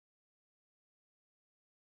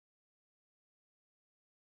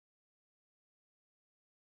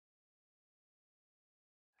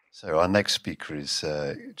So our next speaker is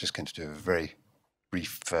just going to do a very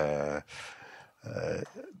brief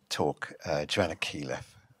talk. Johanna Keeler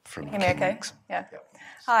from Can you hear me okay? Yeah.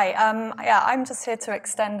 Hi. I'm just here to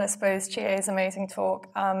extend, I suppose, Chie's amazing talk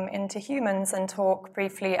into humans and talk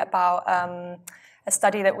briefly about a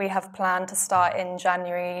study that we have planned to start in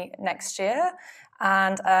January next year.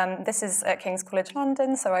 And this is at King's College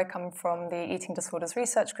London, so I come from the Eating Disorders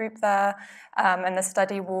Research Group there. And the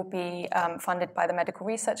study will be funded by the Medical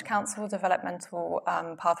Research Council Developmental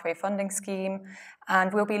Pathway Funding Scheme.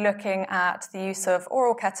 And we'll be looking at the use of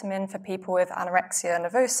oral ketamine for people with anorexia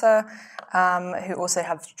nervosa who also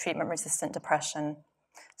have treatment-resistant depression.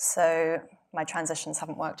 So my transitions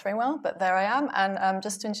haven't worked very well, but there I am. And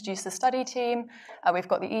just to introduce the study team, we've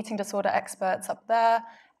got the eating disorder experts up there.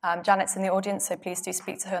 Janet's in the audience, so please do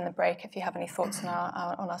speak to her in the break if you have any thoughts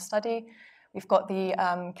on our study. We've got the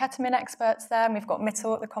ketamine experts there, and we've got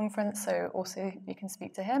Mittel at the conference, so also you can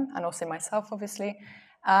speak to him, and also myself, obviously.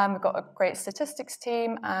 We've got a great statistics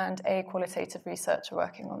team and a qualitative researcher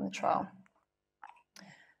working on the trial.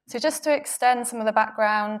 So just to extend some of the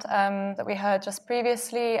background that we heard just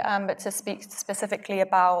previously, but to speak specifically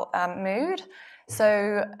about mood.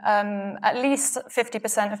 So at least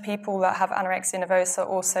 50% of people that have anorexia nervosa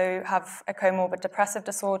also have a comorbid depressive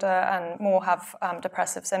disorder, and more have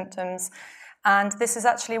depressive symptoms. And this is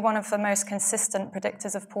actually one of the most consistent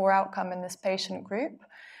predictors of poor outcome in this patient group.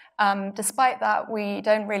 Despite that, we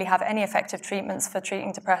don't really have any effective treatments for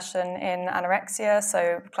treating depression in anorexia,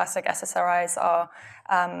 so classic SSRIs are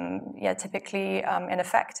typically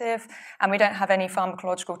ineffective, and we don't have any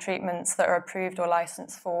pharmacological treatments that are approved or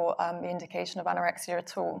licensed for the indication of anorexia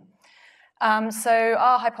at all. So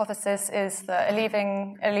our hypothesis is that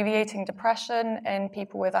alleviating depression in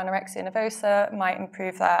people with anorexia nervosa might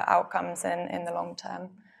improve their outcomes in the long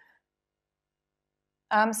term.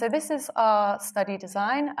 So this is our study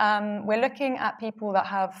design. We're looking at people that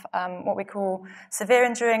have what we call severe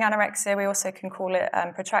enduring anorexia. We also can call it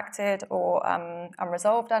protracted or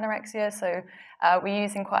unresolved anorexia. So we're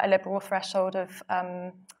using quite a liberal threshold of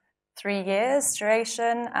 3 years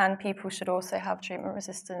duration, and people should also have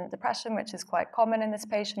treatment-resistant depression, which is quite common in this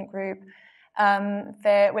patient group.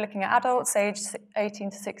 We're looking at adults aged 18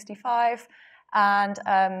 to 65. And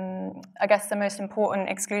I guess the most important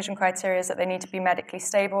exclusion criteria is that they need to be medically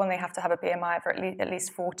stable and they have to have a BMI of at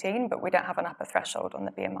least 14, but we don't have an upper threshold on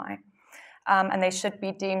the BMI. And they should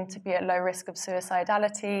be deemed to be at low risk of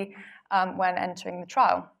suicidality when entering the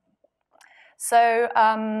trial. So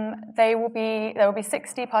there will be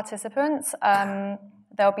 60 participants.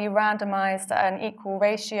 They'll be randomized at an equal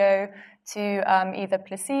ratio to either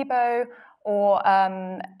placebo or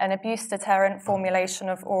an abuse deterrent formulation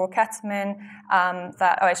of oral ketamine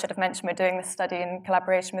I should have mentioned we're doing this study in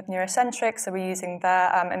collaboration with Neurocentric, so we're using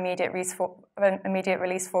their immediate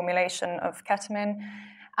release formulation of ketamine.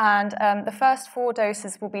 And the first 4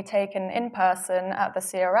 doses will be taken in person at the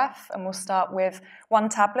CRF, and we'll start with 1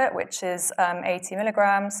 tablet, which is 80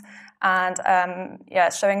 milligrams, and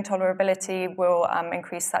showing tolerability, we'll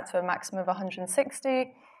increase that to a maximum of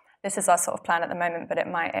 160. This is our sort of plan at the moment, but it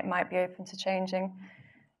might be open to changing.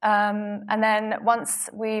 And then once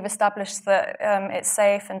we've established that it's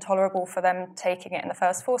safe and tolerable for them taking it in the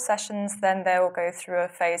first 4 sessions, then they will go through a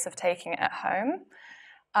phase of taking it at home.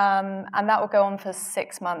 And that will go on for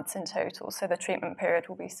 6 months in total. So the treatment period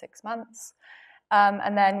will be 6 months.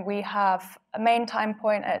 And then we have a main time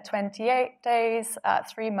point at 28 days, at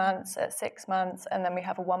 3 months, at 6 months, and then we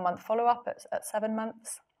have a 1-month follow-up at 7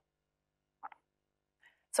 months.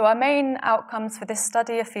 So our main outcomes for this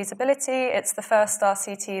study are feasibility. It's the first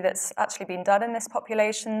RCT that's actually been done in this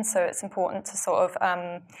population, so it's important to sort of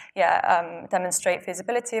demonstrate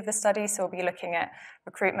feasibility of the study. So we'll be looking at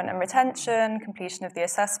recruitment and retention, completion of the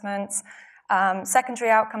assessments.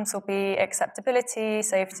 Secondary outcomes will be acceptability,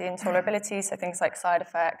 safety and tolerability, so things like side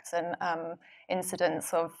effects and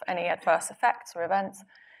incidence of any adverse effects or events.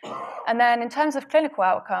 And then in terms of clinical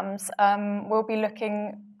outcomes, we'll be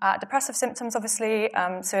looking at depressive symptoms, obviously,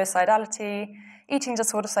 suicidality, eating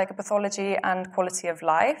disorder psychopathology, and quality of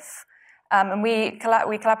life. And we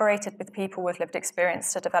collaborated with people with lived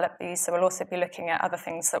experience to develop these, so we'll also be looking at other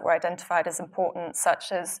things that were identified as important,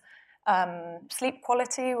 such as sleep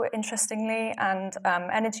quality, interestingly, and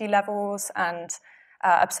energy levels, and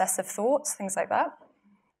obsessive thoughts, things like that.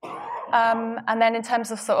 And then in terms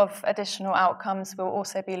of sort of additional outcomes, we'll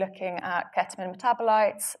also be looking at ketamine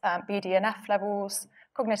metabolites, BDNF levels,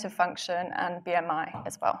 cognitive function, and BMI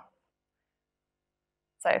as well.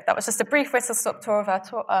 So that was just a brief whistle-stop tour of our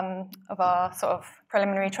sort of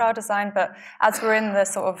preliminary trial design. But as we're in the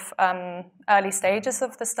sort of early stages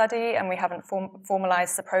of the study and we haven't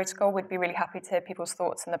formalized the protocol, we'd be really happy to hear people's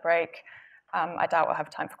thoughts in the break. I doubt we'll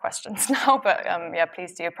have time for questions now, but yeah,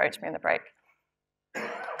 please do approach me in the break.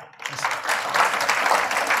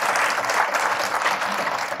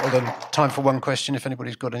 Well done. Time for one question, if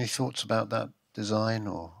anybody's got any thoughts about that design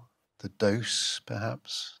or the dose,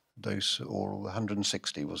 perhaps. Dose oral,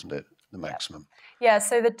 160, wasn't it, the maximum? Yeah,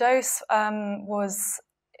 so the dose we're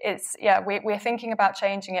thinking about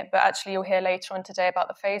changing it, but actually you'll hear later on today about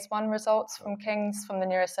the phase 1 results from King's from the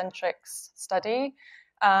neurocentrics study.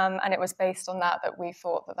 And it was based on that we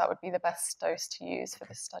thought that would be the best dose to use for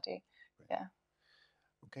this study. Yeah.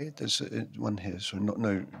 Okay, there's one here, so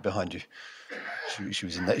no, behind you. She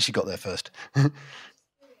was in there, she got there first.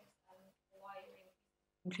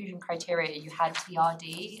 Inclusion criteria, you had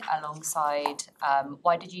TRD alongside.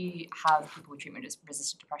 Why did you have people with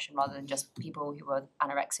treatment-resistant depression rather than just people who were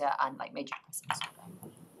anorexia and like major depressives?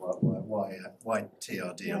 Why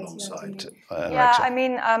TRD alongside anorexia? Yeah, I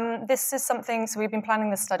mean, this is something. So we've been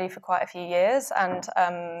planning the study for quite a few years, and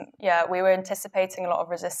yeah, we were anticipating a lot of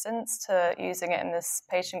resistance to using it in this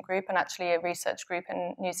patient group, and actually a research group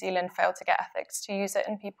in New Zealand failed to get ethics to use it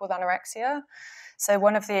in people with anorexia. So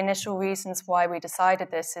one of the initial reasons why we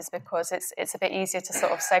decided this is because it's a bit easier to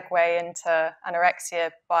sort of segue into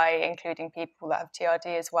anorexia by including people that have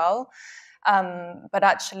TRD as well. But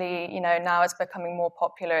actually, now it's becoming more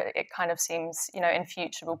popular. It kind of seems, in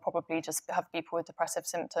future we'll probably just have people with depressive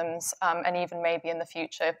symptoms, and even maybe in the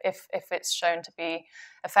future, if it's shown to be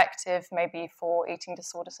effective, maybe for eating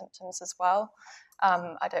disorder symptoms as well.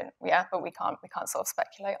 But we can't sort of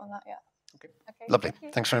speculate on that yet. Okay. Lovely.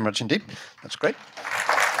 Thanks very much indeed. That's great.